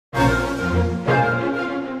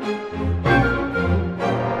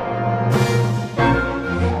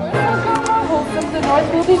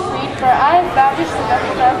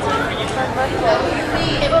It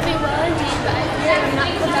will be well indeed, but I fear I will not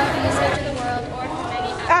put out in the search of the world or for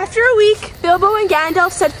many hours. After a week, Bilbo and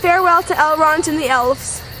Gandalf said farewell to Elrond and the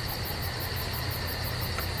elves.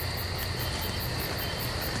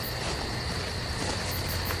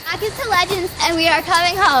 Back into Legends, and we are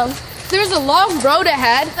coming home. There's a long road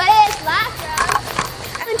ahead. But it's last round.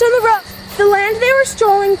 And on the road, the land they were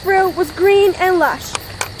strolling through was green and lush.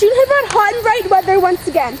 June had brought hot and bright weather once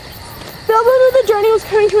again. Bilbo knew the journey was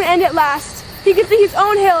coming to an end at last. He could see his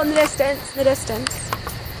own hill in the distance.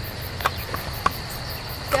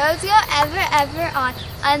 Roads go ever, ever on,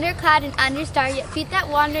 under cloud and under star, yet feet that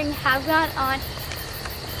wandering have gone on.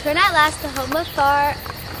 Turn at last to home afar,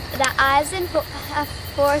 that eyes and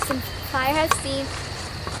force and fire have seen,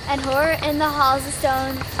 and horror in the halls of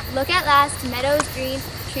stone. Look at last to meadows green,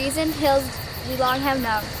 trees and hills we long have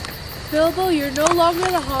known. Bilbo, you're no longer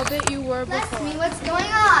the hobbit you were before. Bless me, what's going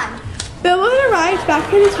on? Bilbo had arrived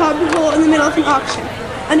back in his hobbit hole in the middle of an auction.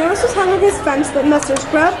 A notice was hung on his fence that Messrs.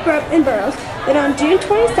 Grubb, and Burrows, that on June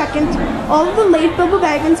 22nd, all of the late Bilbo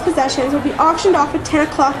Baggins' possessions would be auctioned off at 10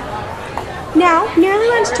 o'clock. Now, nearly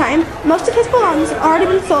lunchtime, most of his belongings had already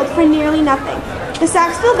been sold for nearly nothing. The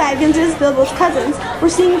Saxville Bagginses, Bilbo's cousins, were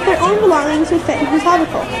seeing if their own belongings would fit in his hobbit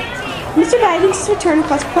hole. Mr. Baggins' return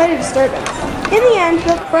caused quite a disturbance. In the end,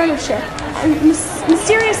 Bilbo furniture, and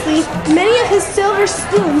mysteriously, many of his silver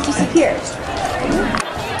spoons disappeared.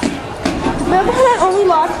 Bilbo had not only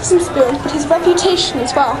lost some spoons, but his reputation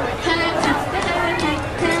as well.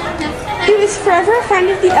 He was forever a friend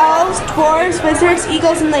of the elves, dwarves, wizards,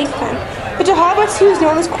 eagles, and lakemen, but to hobbits he was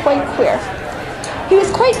known as quite queer. He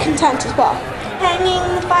was quite content as well, hanging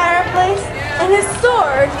in the fireplace, and his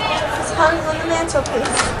sword was hung on the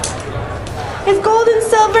mantelpiece. His gold and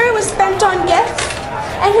silver was spent on gifts,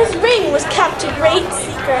 and his ring was kept a great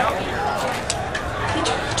secret. He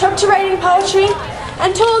took to writing poetry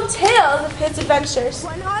and told tales of his adventures.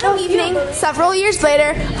 One autumn evening, several years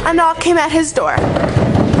later, a knock came at his door. Come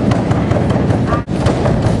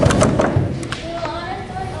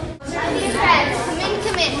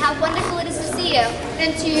in. How wonderful it is to see you.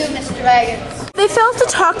 And to you, Mr. Baggins. They fell to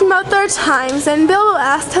talking about their times, and Bilbo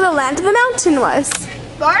asked how the land of the mountain was.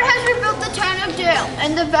 Bard has rebuilt the town of Dale,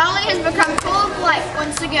 and the valley has become full of life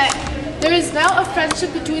once again. There is now a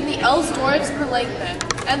friendship between the elves, dwarves, and the lakemen,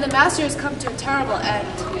 and the master has come to a terrible end.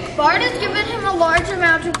 Bard has given him a large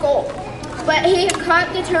amount of gold, but he had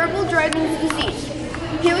caught the terrible dragon's disease.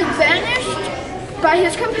 He was banished by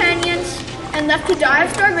his companions and left to die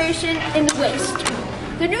of starvation in the waste.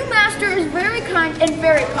 The new master is very kind and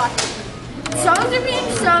very popular. Songs are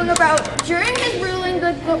being sung about during his ruling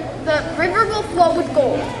the river will flow with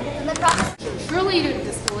gold. Surely you didn't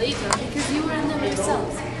disbelieve them because you were in them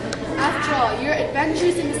yourselves. After all, your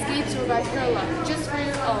adventures and escapes were by pure luck, just for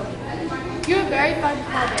your own. You're a very fine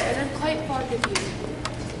hobbit, and I'm quite fond of you.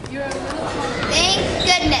 You're a little hobbit. Thank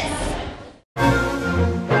goodness.